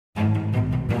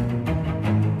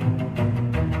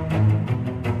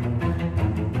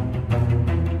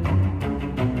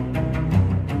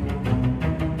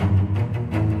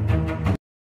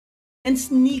and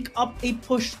sneak up a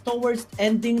push towards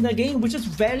ending the game, which is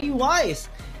very wise.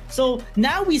 So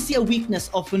now we see a weakness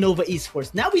of Nova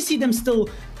Esports. Now we see them still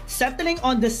settling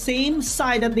on the same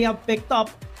side that they have picked up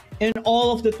in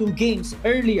all of the 2 games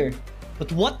earlier.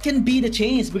 But what can be the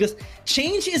change? Because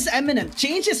change is imminent.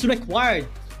 Change is required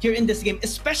here in this game,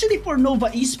 especially for Nova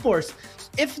Esports,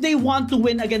 if they want to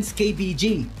win against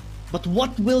KBG. But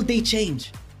what will they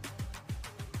change?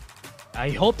 I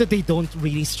hope that they don't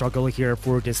really struggle here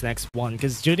for this next one,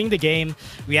 because during the game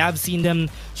we have seen them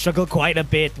struggle quite a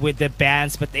bit with the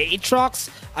bans. But the Aatrox,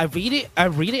 I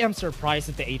really am surprised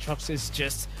that the Aatrox is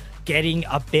just getting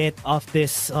a bit of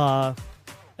this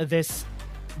this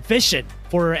vision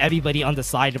for everybody on the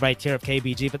side right here of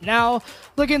KBG. But now,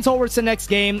 looking towards the next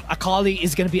game, Akali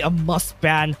is going to be a must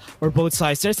ban for both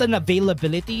sides. There's an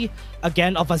availability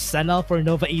again of a Senna for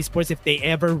Nova Esports if they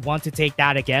ever want to take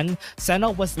that again. Senna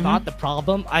was not the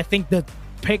problem. I think the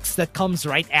picks that comes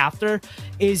right after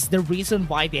is the reason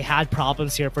why they had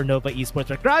problems here for Nova Esports.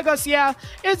 But Gragas, yeah,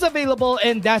 is available,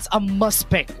 and that's a must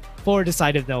pick for the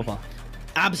side of Nova.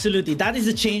 Absolutely. That is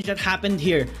a change that happened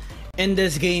here in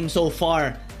this game so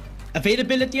far.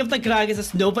 Availability of the Gragas,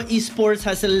 as Nova Esports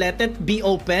has let it be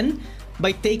open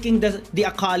by taking the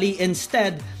Akali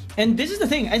instead. And this is the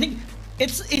thing, I think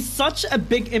it's such a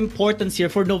big importance here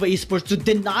for Nova Esports to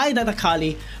deny that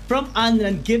Akali from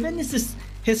Anran, given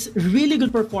his really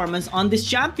good performance on this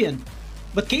champion.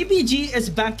 But KBG is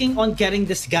banking on getting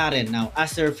this Garen now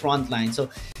as their frontline. So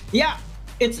yeah,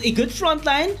 it's a good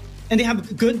frontline, and they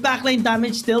have good backline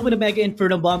damage still with a Mega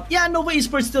Inferno Bomb. Yeah, Nova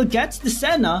Esports still gets the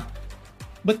Senna,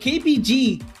 but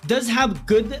KBG does have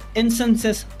good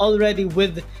instances already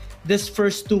with this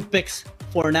first 2 picks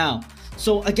for now.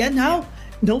 So again now,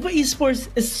 Nova Esports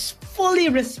is fully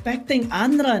respecting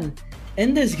Anran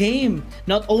in this game.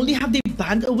 Not only have they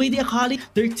banned away the Akali,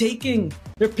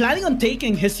 they're planning on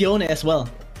taking his Yone as well.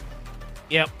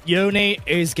 Yep, Yone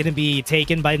is going to be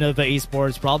taken by Nova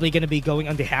Esports, probably going to be going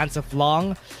on the hands of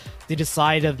Long to the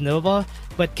side of Nova.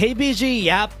 But KBG,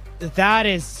 yep, that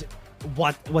is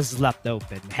what was left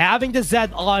open. Having the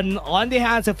Zed on the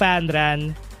hands of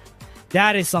Anran,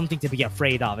 that is something to be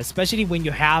afraid of, especially when you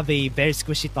have a very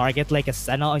squishy target like a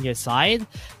Senna on your side,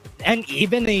 and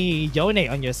even a Yone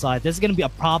on your side. This is going to be a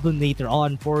problem later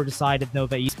on for the side of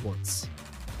Nova Esports.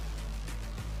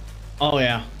 Oh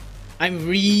yeah, I'm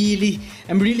really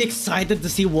excited to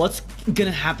see what's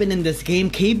gonna happen in this game.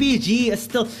 KBG is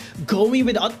still going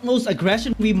with utmost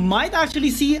aggression. We might actually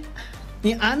see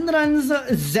Anran's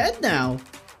Zed now,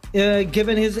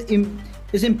 given his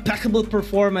impeccable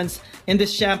performance in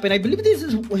this champion. I believe this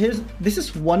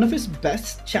is one of his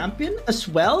best champion as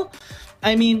well.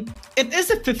 I mean, it is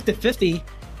a 50-50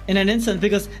 in an instant,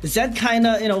 because Zed kind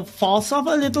of falls off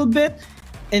a little bit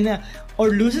or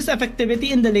loses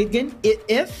effectivity in the late game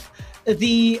if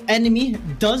the enemy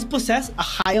does possess a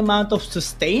high amount of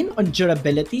sustain on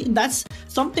durability. And that's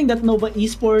something that Nova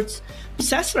Esports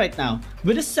possess right now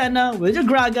with the Senna, with the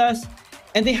Gragas,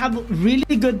 and they have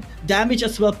really good damage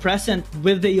as well present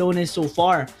with the Yone so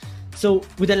far. So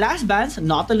with the last bans,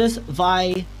 Nautilus,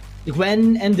 Vi,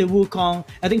 Gwen, and the Wukong,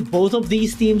 I think both of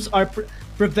these teams are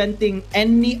preventing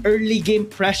any early game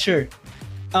pressure,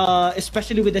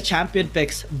 especially with the champion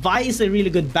picks. Vi is a really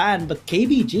good ban, but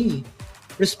KBG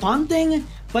responding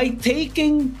by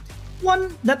taking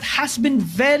one that has been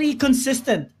very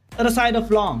consistent at the side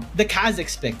of Long, the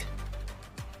Kha'Zix pick.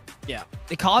 Yeah,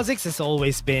 the Kha'Zix has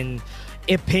always been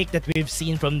a pick that we've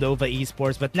seen from Nova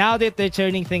Esports, but now that they're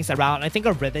turning things around, I think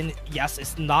a Riven, yes,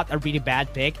 is not a really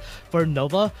bad pick for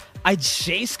Nova.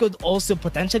 Jace could also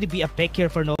potentially be a pick here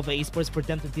for Nova Esports for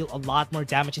them to deal a lot more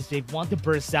damage if they want to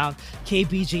burst down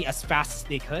KBG as fast as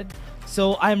they could.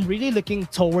 So I'm really looking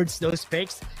towards those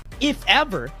picks, if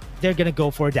ever they're gonna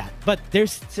go for that. But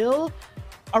there's still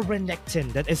a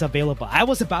Renekton that is available. I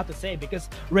was about to say, because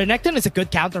Renekton is a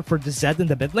good counter for the Zed in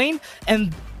the mid lane,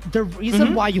 and the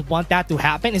reason why you want that to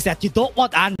happen is that you don't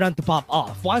want Anran to pop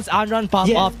off. Once Anran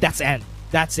pops off, that's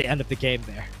the end of the game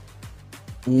there.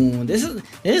 This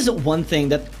is one thing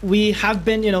that we have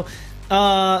been,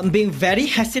 being very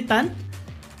hesitant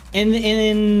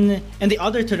in the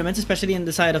other tournaments, especially in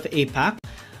the side of APAC.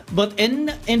 But in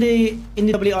the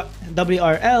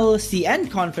WRL CN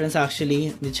conference,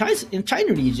 actually, in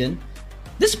China region,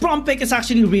 this prompt pick is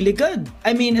actually really good.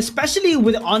 I mean, especially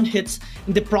with the on hits,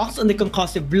 the procs and the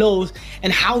concussive blows,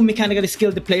 and how mechanically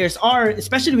skilled the players are,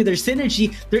 especially with their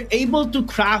synergy, they're able to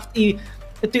craft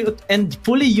and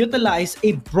fully utilize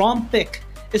a prompt pick,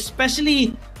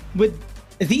 especially with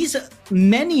these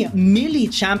many melee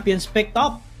champions picked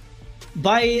up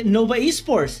by Nova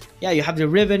Esports. Yeah, you have the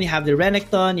Riven, you have the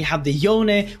Renekton, you have the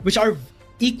Yone, which are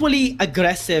equally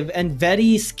aggressive and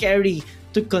very scary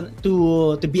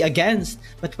to be against.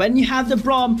 But when you have the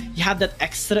Braum, you have that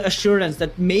extra assurance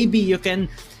that maybe you can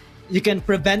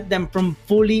prevent them from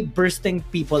fully bursting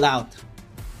people out.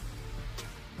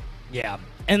 Yeah.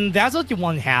 And that's what you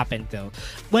want to happen, though.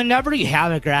 Whenever you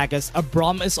have a Gragas, a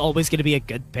Braum is always going to be a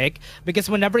good pick, because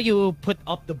whenever you put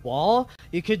up the ball,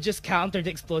 you could just counter the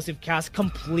explosive cast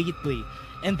completely.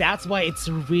 And that's why it's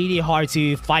really hard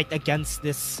to fight against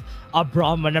this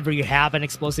Braum whenever you have an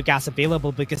explosive cast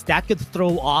available, because that could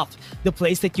throw off the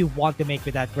plays that you want to make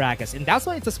with that Gragas. And that's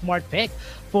why it's a smart pick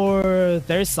for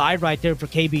their side right there, for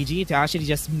KBG, to actually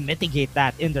just mitigate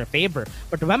that in their favor.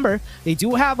 But remember, they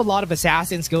do have a lot of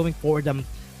assassins going for them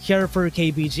here for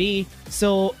KBG,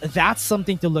 so that's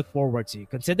something to look forward to.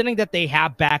 Considering that they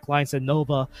have backlines and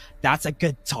Nova, that's a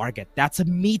good target. That's a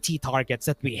meaty targets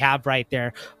that we have right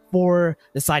there for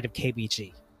the side of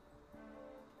KBG.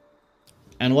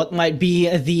 And what might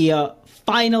be the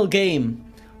final game?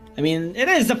 I mean, it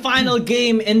is the final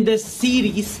game in this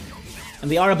series, and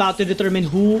we are about to determine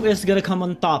who is gonna come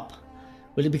on top.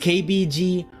 Will it be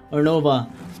KBG or Nova?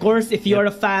 Of course, if you're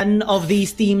a fan of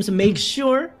these teams, make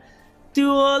sure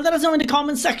to let us know in the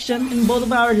comment section in both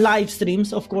of our live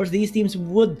streams. Of course, these teams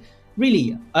would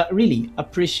really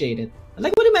appreciate it.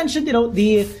 Like what you mentioned, you know,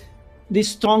 the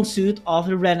strong suit of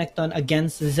the Renekton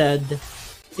against Zed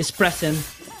is present.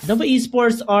 Nova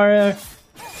Esports are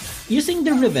using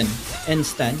the Riven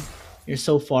instead here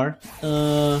so far,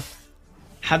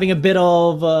 having a bit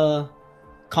of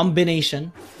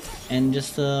combination and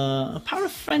just a power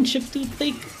of friendship to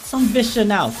take some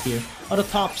vision out here on the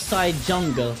top side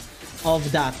jungle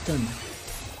of that turn.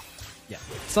 Yeah,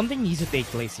 something needs to take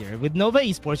place here with Nova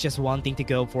Esports just wanting to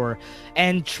go for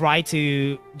and try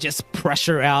to just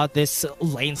pressure out this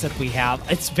lanes that we have.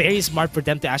 It's very smart for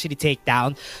them to actually take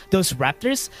down those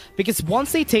Raptors, because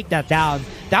once they take that down,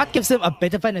 that gives them a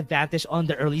bit of an advantage on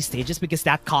the early stages, because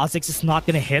that Kha'Zix is not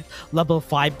going to hit level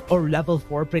 5 or level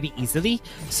 4 pretty easily.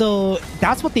 So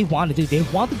that's what they want to do. They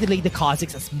want to delay the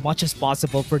Kha'Zix as much as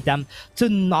possible for them to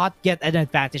not get an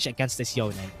advantage against this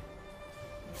Yone.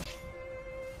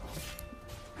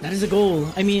 That is the goal.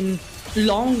 I mean,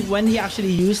 Long, when he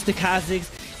actually used the Kha'Zix,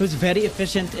 he was very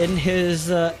efficient in his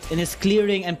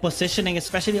clearing and positioning,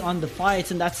 especially on the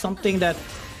fights, and that's something that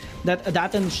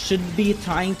Adaton should be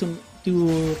trying to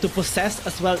possess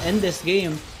as well in this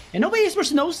game. And Nova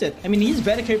Esports knows it. I mean, he's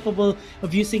very capable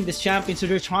of using this champion, so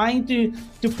they're trying to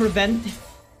prevent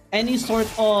any sort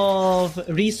of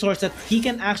resource that he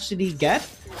can actually get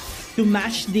to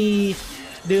match the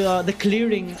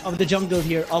clearing of the jungle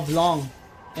here of Long.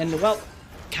 And well,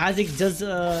 Kha'Zix does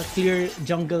clear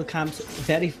jungle camps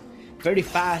very, very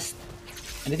fast.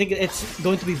 And I think it's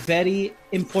going to be very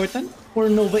important for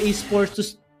Nova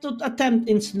Esports to attempt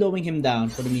in slowing him down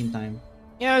for the meantime.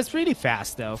 Yeah, it's really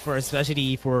fast though,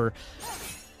 especially for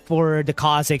the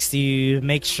Kha'Zix to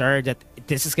make sure that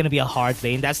this is going to be a hard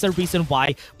lane. That's the reason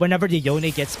why whenever the Yone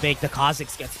gets picked, the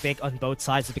Kha'Zix gets picked on both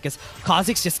sides, because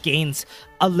Kha'Zix just gains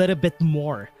a little bit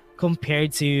more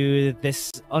compared to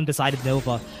this on the side of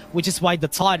Nova, which is why the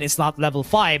Taunt is not level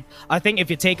 5. I think if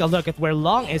you take a look at where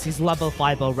Long is, he's level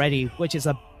 5 already, which is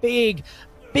a big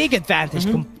advantage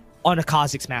on a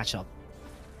Kha'Zix matchup.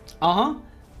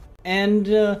 And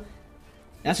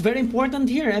that's very important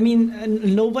here. I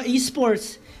mean, Nova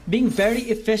Esports being very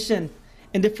efficient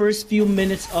in the first few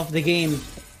minutes of the game.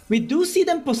 We do see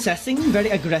them possessing very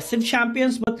aggressive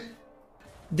champions, but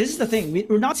this is the thing.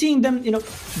 We're not seeing them, you know,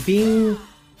 being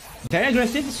very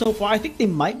aggressive so far. I think they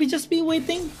might be just be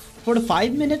waiting for the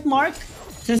 5-minute mark,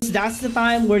 since that's the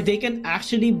time where they can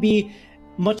actually be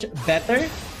much better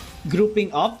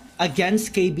grouping up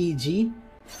against KBG.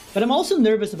 But I'm also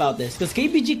nervous about this, because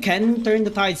KBG can turn the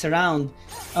tides around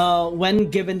when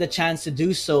given the chance to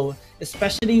do so,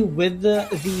 especially with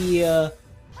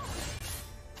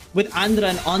with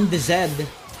Andran on the Zed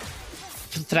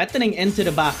threatening into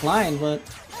the back line. But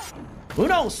who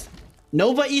knows?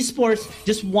 Nova Esports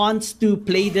just wants to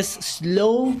play this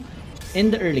slow in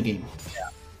the early game. Yeah.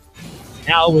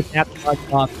 Now with that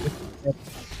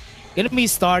gonna be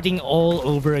starting all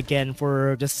over again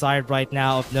for the side right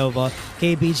now of Nova.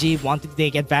 KBG wanted to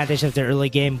take advantage of the early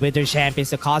game with their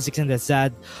champions, the Kha'Zix and the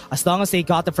Zed. As long as they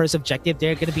got the first objective,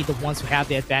 they're gonna be the ones who have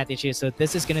the advantage here. So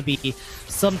this is gonna be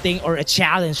something or a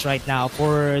challenge right now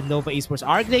for Nova Esports.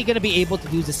 Are they gonna be able to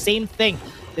do the same thing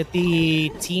that the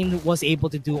team was able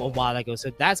to do a while ago?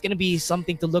 So that's gonna be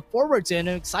something to look forward to, and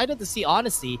I'm excited to see,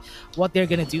 honestly, what they're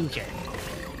gonna do here.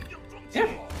 Yeah.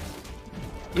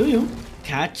 Yuyu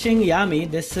catching Yami.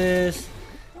 This is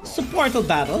supportal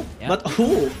battle, but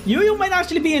Yuyu might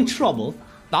actually be in trouble.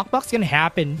 knockback's gonna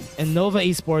happen in Nova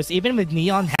Esports, even with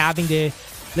Neon having the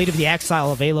Blade of the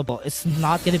Exile available. It's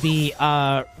not gonna be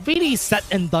really set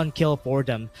and done kill for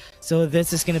them. So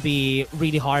this is gonna be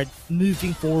really hard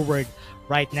moving forward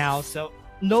right now. So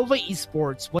Nova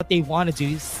Esports, what they want to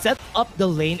do is set up the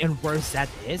lane and where Zed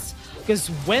is, because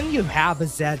when you have a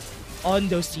Zed on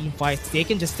those team fights, they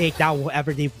can just take down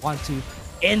whoever they want to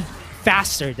and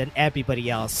faster than everybody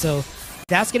else. So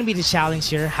that's going to be the challenge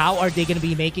here. How are they going to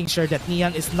be making sure that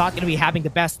Neon is not going to be having the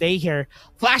best day here?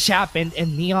 Flash happened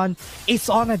and Neon is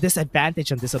on a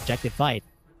disadvantage on this objective fight.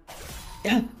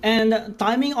 Yeah, and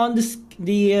timing on this,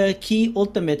 the key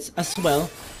ultimates as well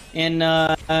in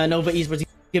Nova Esports,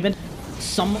 given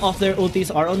some of their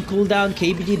ultis are on cooldown.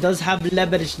 KBG does have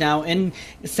leverage now in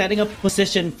setting up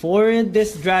position for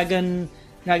this dragon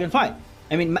fight.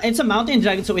 I mean, it's a mountain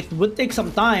dragon, so it would take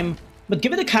some time. But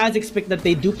given the Kha'Zix pick that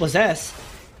they do possess,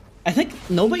 I think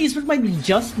Nova Esports might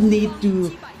just need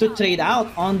to trade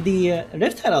out on the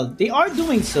Rift Herald. They are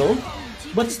doing so,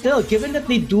 but still, given that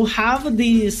they do have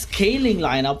the scaling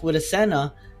lineup with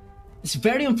Ascena, it's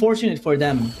very unfortunate for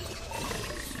them.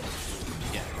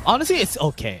 Honestly, it's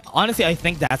okay. Honestly, I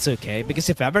think that's okay,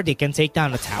 because if ever they can take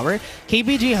down a tower,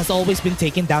 KBG has always been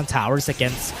taking down towers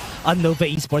against Nova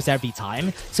Esports every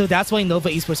time. So that's why Nova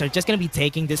Esports are just going to be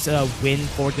taking this win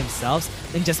for themselves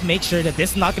and just make sure that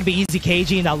this is not going to be easy.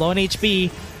 KG in that lone HP,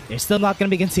 they're still not going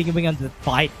to be continuing on the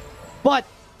fight. But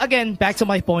again, back to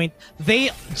my point,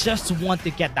 they just want to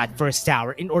get that first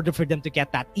tower in order for them to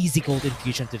get that easy gold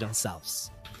infusion to themselves.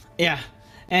 Yeah,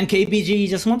 and KBG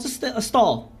just wants to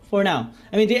stall for now.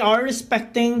 I mean, they are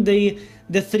respecting the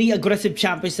three aggressive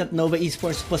champions that Nova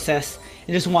Esports possess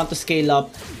and just want to scale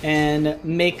up and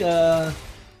make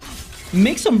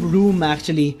some room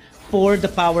actually for the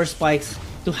power spikes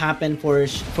to happen for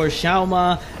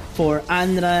Xiaoma, for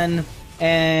Anran,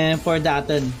 and for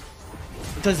Daton.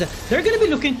 Because they're gonna be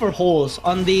looking for holes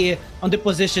on the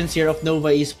positions here of Nova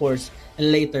Esports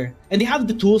and later. And they have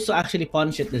the tools to actually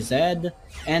punish it, the Zed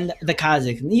and the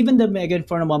Kha'Zix, and even the Mega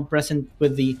Inferno Bomb present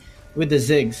with the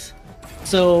Ziggs.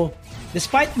 So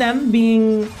despite them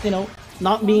being,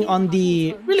 not being on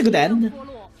the really good end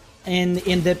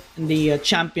in the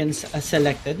champions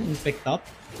selected and picked up,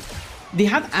 they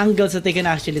have angles that they can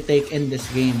actually take in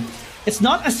this game. It's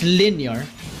not as linear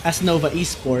as Nova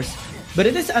Esports, but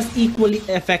it is as equally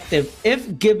effective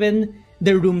if given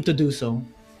the room to do so.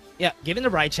 Yeah, given the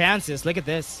right chances, look at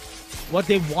this. What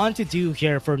they want to do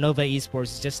here for Nova Esports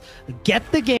is just get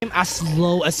the game as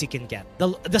slow as you can get.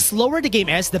 The slower the game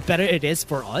is, the better it is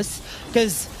for us,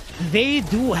 because they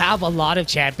do have a lot of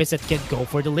champions that can go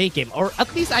for the late game. Or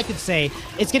at least I could say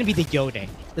it's going to be the Yone.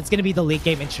 That's going to be the late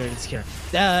game insurance here.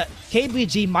 The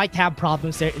KBG might have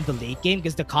problems there in the late game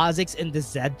because the Kha'Zix and the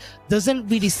Zed doesn't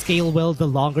really scale well the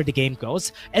longer the game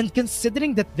goes. And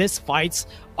considering that these fights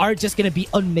are just going to be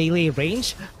on melee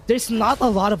range, there's not a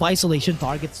lot of isolation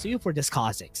targets to you for this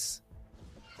Kha'Zix.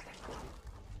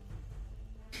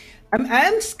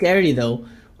 I'm scary though.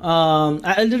 I'm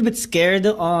a little bit scared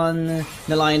on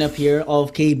the lineup here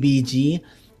of KBG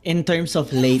in terms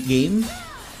of late game,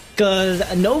 because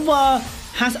Nova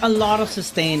has a lot of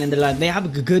sustain in the line. They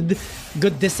have good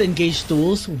disengage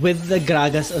tools with the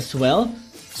Gragas as well.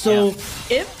 So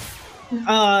if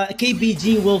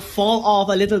KBG will fall off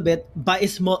a little bit by a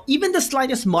small, even the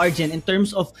slightest margin in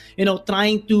terms of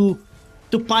trying to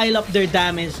pile up their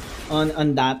damage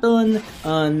on Daton,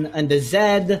 on the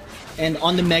Zed, and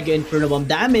on the Mega Inferno Bomb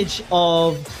damage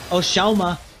of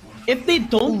Xiaoma, if they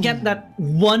don't get that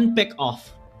one pick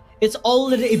off, it's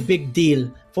already a big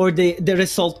deal for the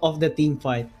result of the team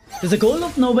fight. Because the goal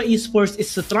of Nova Esports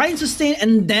is to try and sustain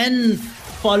and then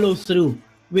follow through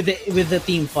with the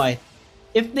team fight.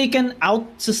 If they can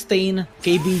out-sustain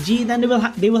KBG, then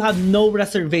they will have no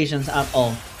reservations at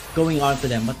all going on to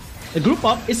them. But the group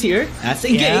up is here. That's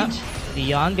engaged. Yeah.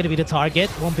 Neon gonna be the target.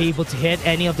 Won't be able to hit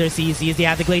any of their CCs. They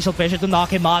have the Glacial Fissure to knock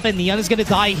him off, and Neon is gonna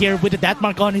die here with the death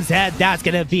mark on his head. That's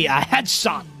gonna be a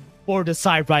headshot for the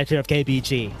side right here of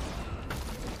KBG.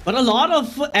 But a lot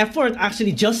of effort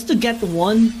actually just to get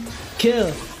one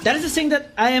kill. That is the thing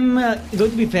that I am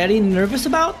going to be very nervous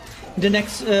about the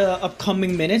next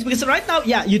upcoming minutes, because right now,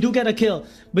 yeah, you do get a kill,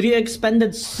 but you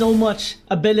expended so much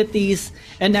abilities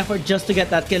and effort just to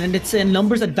get that kill, and it's a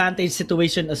numbers advantage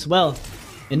situation as well.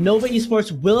 And Nova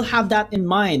Esports will have that in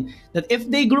mind, that if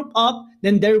they group up,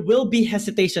 then there will be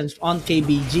hesitations on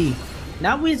KBG.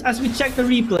 Now, as we check the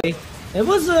replay, it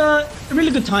was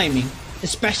really good timing,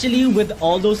 especially with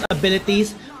all those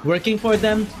abilities working for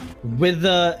them, with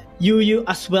Yu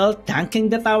as well tanking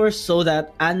the tower so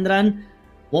that Anran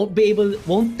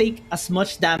won't take as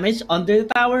much damage under the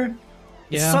tower.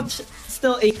 Yeah. It's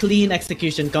still a clean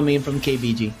execution coming in from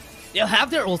KBG. They'll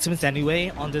have their ultimates anyway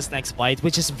on this next fight,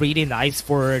 which is really nice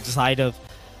for the side of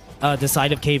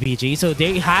KBG. So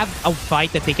they have a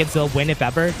fight that they can still win if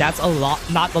ever. That's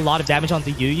not a lot of damage on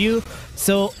the Yu.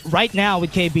 So right now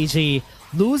with KBG,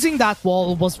 losing that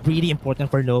wall was really important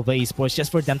for Nova Esports,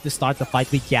 just for them to start the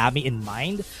fight with Yami in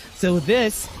mind. So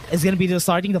this is going to be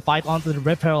starting the fight onto the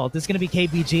Rip Herald. This is going to be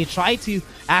KBG. Try to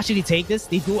actually take this.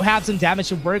 They do have some damage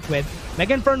to work with.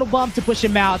 Mega Inferno Bomb to push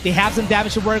him out. They have some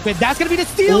damage to work with. That's going to be the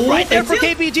steal right there for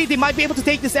KBG. They might be able to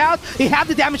take this out. They have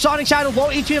the damage Shining Shadow, low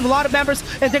HP, and a lot of members,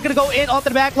 and they're going to go in onto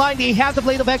the back line. They have the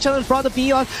Blade of Exile in front of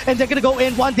Neon, and they're going to go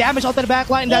in one damage onto the back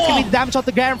line. That's going to be the damage on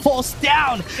the ground. Falls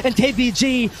down, and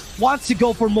KBG wants to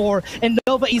go for more, and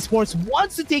Nova Esports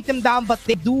wants to take them down, but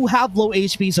they do have low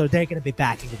HP, so they're going to be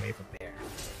backing away from there.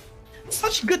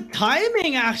 Such good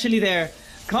timing actually there,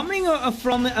 coming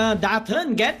from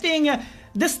Datun, getting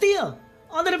the steal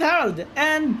on the Herald,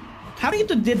 and having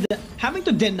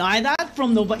to deny that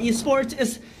from Nova Esports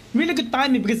is really good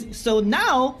timing, because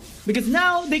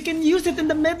now they can use it in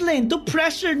the mid lane to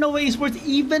pressure Nova Esports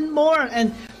even more.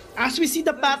 And as we see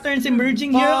the patterns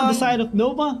emerging here on the side of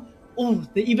Nova, oh,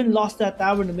 they even lost that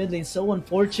tower in the mid lane. So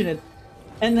unfortunate.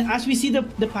 And as we see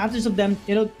the patterns of them,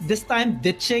 you know, this time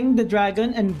ditching the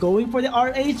dragon and going for the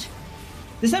RH,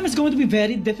 this time it's going to be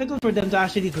very difficult for them to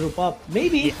actually group up.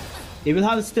 Maybe they will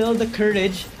have still the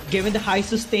courage, given the high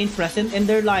sustain present in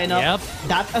their lineup. Yep.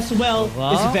 That as well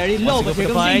is very low. But here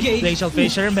comes the engage. Glacial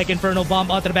Fissure, Mega Inferno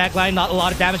Bomb onto the back line. Not a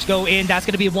lot of damage go in. That's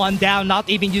going to be one down. Not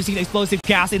even using the explosive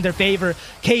cast in their favor.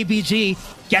 KBG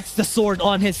gets the sword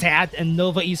on his hand, and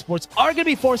Nova Esports are going to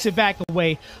be forced to back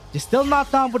away. They're still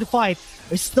not down for the fight.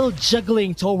 They're still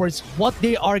juggling towards what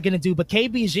they are going to do, but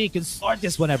KBG can start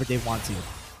this whenever they want to.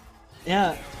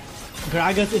 Yeah.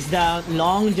 Gragas is down.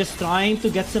 Long just trying to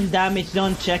get some damage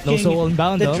done, checking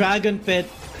the Dragon Pit.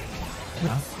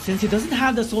 But since he doesn't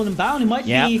have the Soul Unbound, he might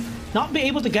not be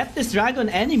able to get this Dragon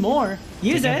anymore.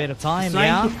 Use a bit of time,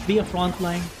 trying to be a front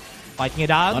line. Fighting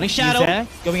it out. Shadow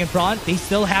going in front. They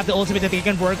still have the ultimate that they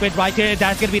can work with right here.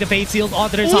 That's going to be the Fate Sealed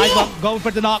onto their side. Going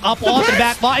for the knock up onto the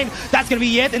back line. That's going to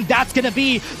be it. And that's going to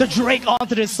be the Drake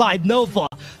onto their side. Nova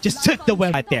just took the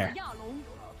win right there.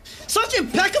 Such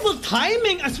impeccable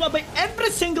timing as well by every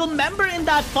single member in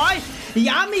that fight.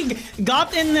 Yami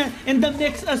got in the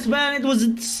mix as well. It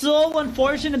was so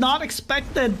unfortunate, not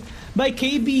expected by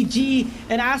KBG.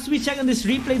 And as we check on this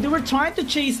replay, they were trying to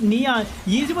chase Neon.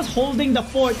 Yeezy was holding the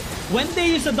fort. When they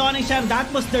used the Dawning Shadow, that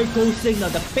was their go signal.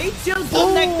 The Fate Seal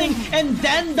connecting, and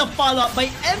then the follow-up by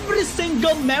every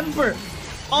single member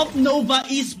of Nova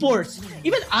Esports.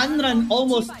 Even Anran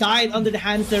almost died under the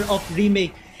hands there of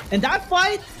Remake. And that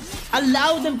fight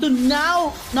allowed them to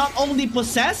now not only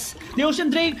possess the Ocean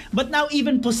Drake, but now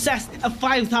even possess a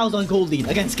 5,000 gold lead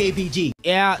against KBG.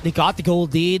 Yeah, they got the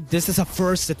gold lead. This is a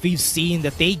first that we've seen,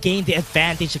 that they gained the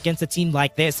advantage against a team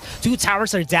like this. 2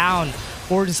 towers are down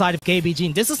for the side of KBG.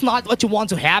 And this is not what you want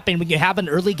to happen when you have an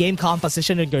early game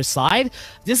composition on your side.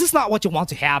 This is not what you want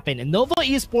to happen. And Nova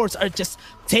Esports are just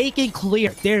taking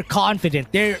clear. They're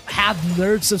confident. They have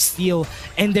nerves of steel,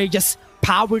 and they're just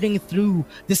powering through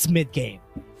this mid game.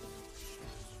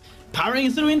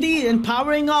 Powering through indeed, and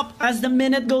powering up as the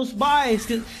minute goes by,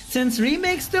 since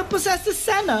Remake still possesses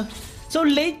Senna. So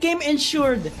late game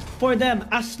ensured for them,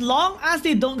 as long as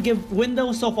they don't give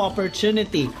windows of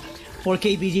opportunity for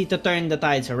KBG to turn the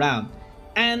tides around.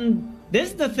 And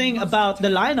this is the thing about the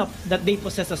lineup that they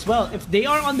possess as well. If they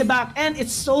are on the back end,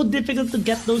 it's so difficult to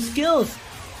get those kills,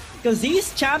 because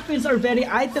these champions are very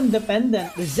item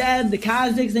dependent. The Zed, the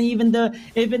Kha'Zix, and even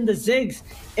the Ziggs.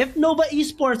 If Nova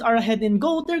Esports are ahead in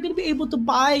gold, they're going to be able to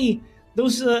buy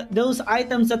those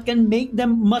items that can make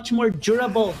them much more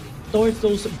durable towards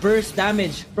those burst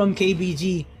damage from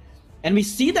KBG. And we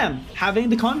see them having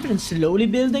the confidence slowly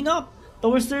building up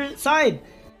towards their side.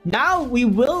 Now we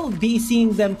will be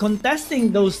seeing them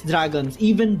contesting those dragons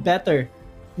even better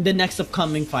in the next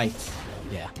upcoming fights.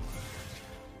 Yeah.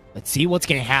 Let's see what's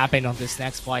going to happen on this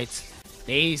next fight.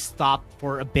 They stopped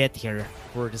for a bit here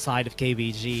for the side of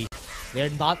KBG. They're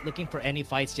not looking for any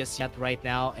fights just yet right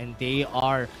now, and they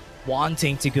are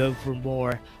wanting to go for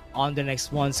more on the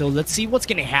next one. So let's see what's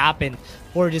going to happen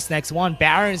for this next one.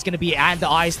 Baron is going to be at the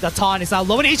ice. The Ton is now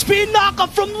low in HP. Knock up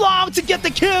from Long to get the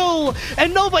kill.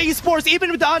 And Nova Esports,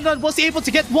 even with the Unknown, was able to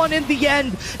get one in the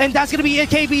end. And that's going to be it.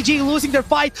 KBG losing their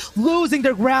fight, losing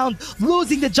their ground,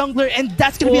 losing the jungler. And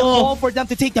that's going to be a call for them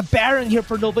to take the Baron here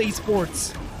for Nova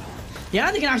Esports. Yeah,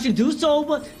 they can actually do so,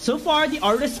 but so far they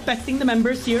are respecting the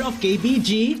members here of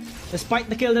KBG. Despite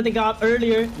the kill that they got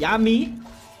earlier, Yami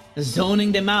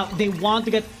zoning them out. They want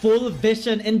to get full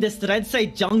vision in this red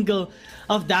side jungle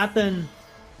of Datun.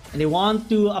 and they want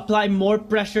to apply more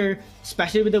pressure,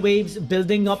 especially with the waves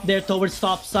building up there towards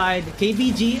top side.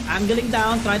 KBG angling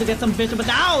down, trying to get some vision, but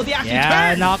now they actually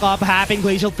turn. Knock-up happening.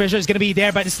 Glacial Fissure is going to be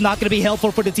there, but it's not going to be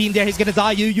helpful for the team there. He's going to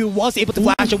die. Yu was able to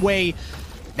flash away.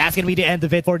 That's going to be the end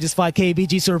of it for this fight.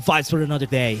 KBG survives for another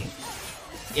day.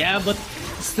 Yeah, but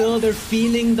still they're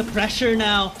feeling the pressure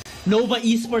now. Nova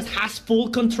Esports has full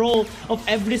control of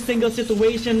every single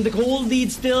situation. The goal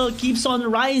lead still keeps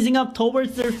on rising up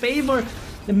towards their favor.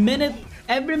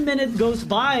 Every minute goes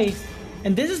by.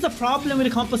 And this is the problem with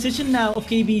the composition now of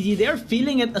KBG. They're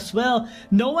feeling it as well.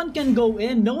 No one can go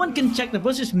in. No one can check the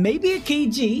pushes. Maybe a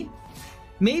KG.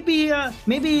 Maybe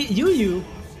Yu.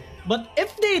 But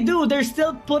if they do, they're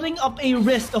still putting up a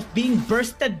risk of being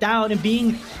bursted down and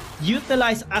being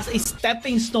utilized as a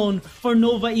stepping stone for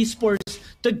Nova Esports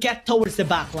to get towards the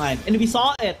backline. And we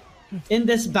saw it in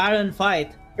this Baron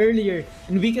fight earlier,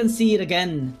 and we can see it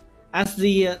again as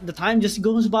the time just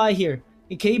goes by here.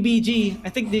 In KBG, I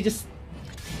think they just...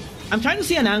 I'm trying to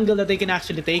see an angle that they can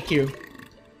actually take here.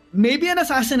 Maybe an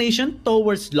assassination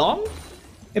towards Long,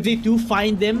 if they do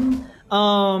find them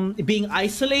being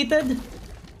isolated.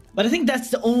 But I think that's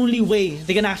the only way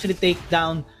they can actually take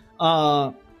down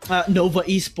Nova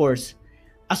Esports,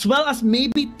 as well as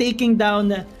maybe taking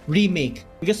down Remake.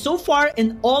 Because so far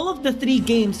in all of the 3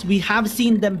 games we have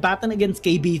seen them battle against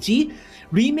KBG,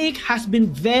 Remake has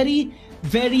been very,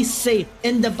 very safe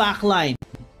in the back line,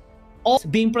 all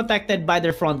being protected by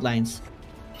their front lines.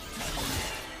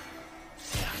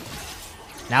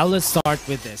 Now let's start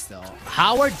with this though.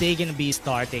 How are they going to be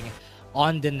starting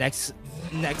on the next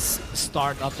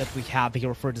startup that we have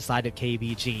here for the side of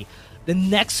KBG? The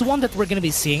next one that we're going to be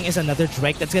seeing is another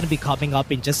Drake that's going to be coming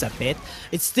up in just a bit.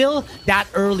 It's still that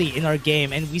early in our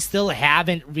game, and we still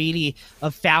haven't really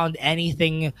found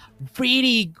anything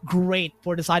really great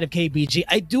for the side of KBG.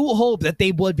 I do hope that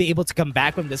they will be able to come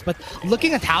back from this, but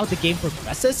looking at how the game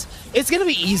progresses, it's going to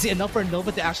be easy enough for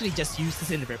Nova to actually just use this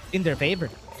in their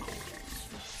favor.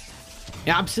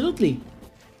 Yeah, absolutely.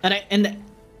 And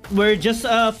we're just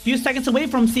a few seconds away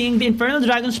from seeing the Infernal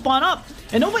Dragon spawn up.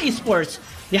 And Nova Esports,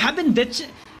 they have been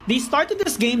they started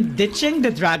this game ditching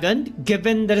the Dragon,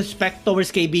 given the respect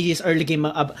towards KBG's early game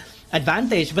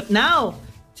advantage. But now,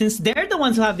 since they're the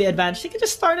ones who have the advantage, they can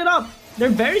just start it up. They're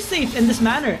very safe in this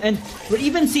manner. And we're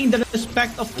even seeing the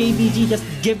respect of KBG just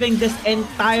giving this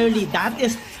entirely. That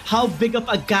is how big of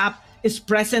a gap is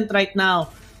present right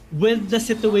now with the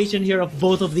situation here of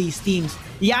both of these teams.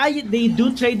 Yeah, they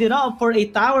do trade it up for a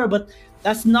tower, but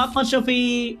that's not much of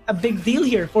a big deal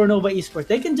here for Nova Esports.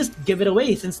 They can just give it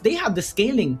away since they have the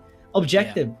scaling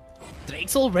objective. Yeah.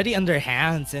 Drake's already on their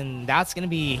hands, and that's going to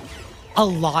be a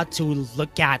lot to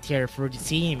look at here for the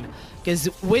team. Because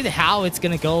with how it's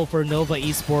going to go for Nova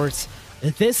Esports,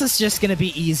 this is just going to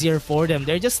be easier for them.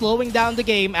 They're just slowing down the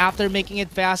game after making it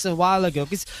fast a while ago.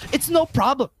 Because it's no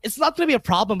problem. It's not going to be a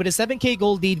problem with a 7k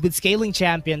gold lead with scaling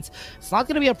champions. It's not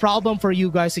going to be a problem for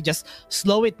you guys to just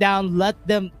slow it down. Let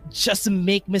them just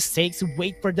make mistakes.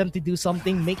 Wait for them to do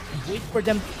something. Wait for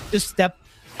them to step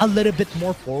a little bit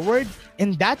more forward.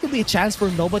 And that could be a chance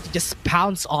for Nova to just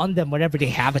pounce on them whenever they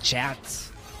have a chance.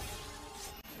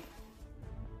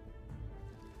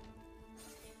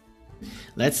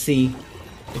 Let's see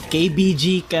if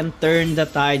KBG can turn the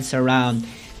tides around.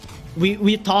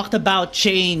 We talked about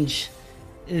change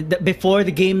before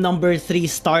the game number 3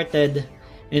 started,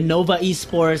 and Nova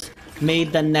Esports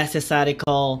made the necessary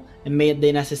call and made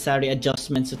the necessary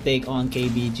adjustments to take on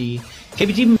KBG.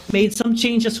 KBG made some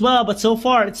change as well, but so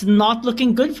far it's not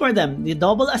looking good for them. The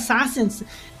double assassins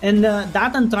and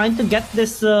that and trying to get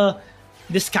this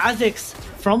Kha'Zix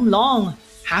from Long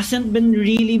hasn't been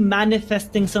really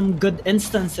manifesting some good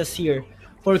instances here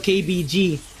for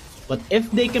KBG. But if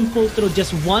they can pull through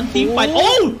just one team fight...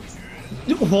 Oh!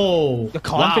 Whoa! The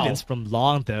confidence from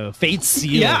Long though. Fate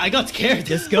Seal. Yeah, I got scared.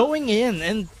 Just going in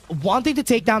and wanting to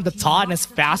take down the Todd as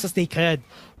fast as they could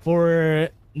for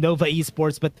Nova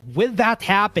Esports. But with that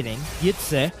happening,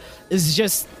 Yitze is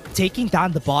just taking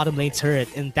down the bottom lane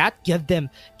turret, and that gave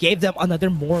them another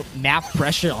more map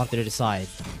pressure onto their side.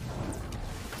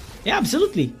 Yeah,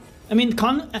 absolutely. I mean,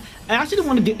 I actually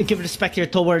want to give respect here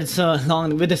towards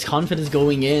Long with his confidence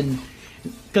going in.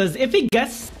 Because if he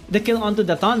gets the kill onto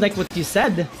the Ton, like what you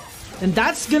said, then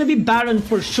that's going to be Baron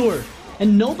for sure.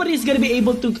 And nobody's going to be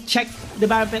able to check the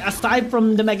Baron pit aside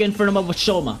from the Mega Inferno with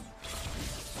Shoma.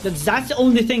 That's the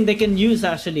only thing they can use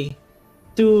actually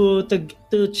to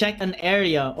check an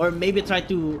area, or maybe try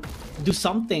to do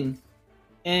something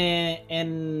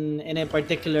in a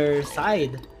particular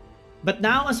side. But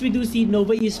now, as we do see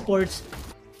Nova Esports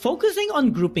focusing on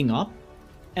grouping up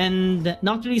and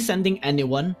not really sending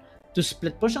anyone to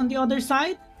split push on the other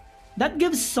side, that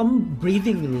gives some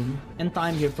breathing room and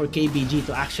time here for KBG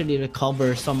to actually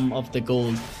recover some of the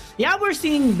gold. Yeah, we're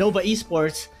seeing Nova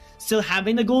Esports still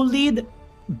having the gold lead,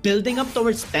 building up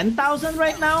towards 10,000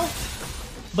 right now.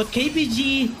 But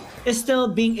KBG is still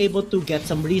being able to get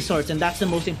some resource, and that's the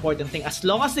most important thing. As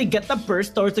long as they get the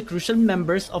burst towards the crucial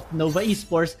members of Nova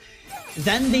Esports,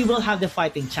 then they will have the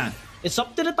fighting chance. It's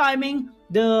up to the timing,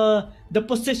 the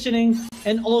positioning,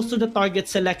 and also the target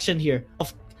selection here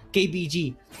of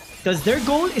KBG. Because their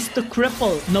goal is to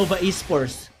cripple Nova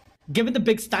Esports, given the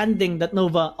big standing that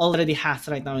Nova already has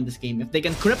right now in this game. If they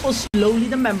can cripple slowly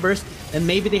the members, then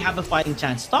maybe they have a fighting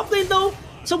chance. Top lane though,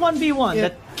 it's a 1v1. Yeah,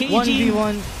 That KG...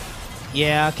 1v1.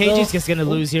 Yeah, KG's just gonna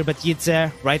lose here, but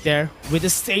Yitze right there with the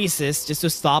stasis just to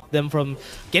stop them from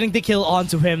getting the kill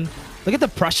onto him. Look at the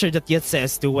pressure that Yitze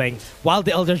is doing while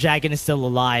the Elder Dragon is still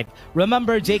alive.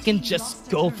 Remember, they can just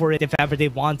go for it if ever they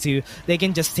want to. They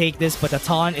can just take this, but the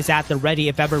Taunt is at the ready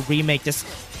if ever Remake just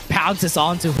pounces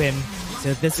onto him.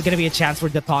 So this is gonna be a chance for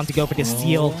the Taunt to go for the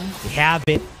steal. They have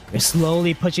it. They're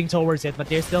slowly pushing towards it, but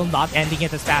they're still not ending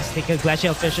it as fast because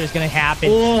Glacial Fissure is going to happen.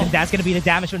 And that's going to be the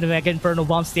damage from the Mega Inferno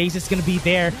Bomb. Stasis is going to be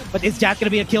there, but is that going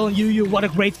to be a kill on Yu? What a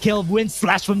great kill. Win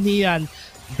slash from Neon.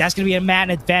 That's going to be a man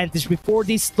advantage before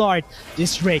they start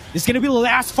this rig. This is going to be the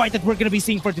last fight that we're going to be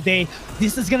seeing for today.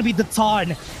 This is going to be the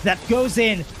Taunt that goes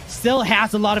in. Still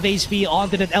has a lot of HP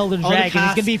onto that Elder Dragon. He's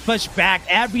going to be pushed back,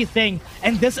 everything.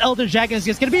 And this Elder Dragon is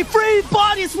just going to be free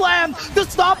body slam to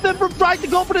stop them from trying to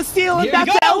go for the steal. And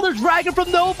that's the Elder Dragon from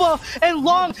Nova. And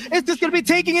Long is just going to be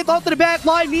taking it onto the back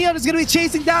line. Neon is going to be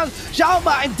chasing down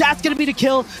Xiaoma. And that's going to be the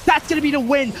kill. That's going to be the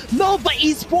win. Nova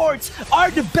Esports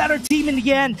are the better team in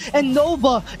the end. And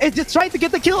Nova is just trying to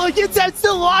get the kill. Yitze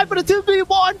still alive for the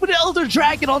 2v1 with the Elder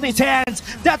Dragon on his hands.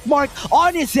 That mark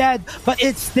on his head. But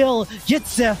it's still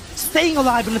Yitze staying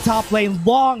alive in the top lane.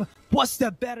 Long was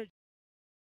the better.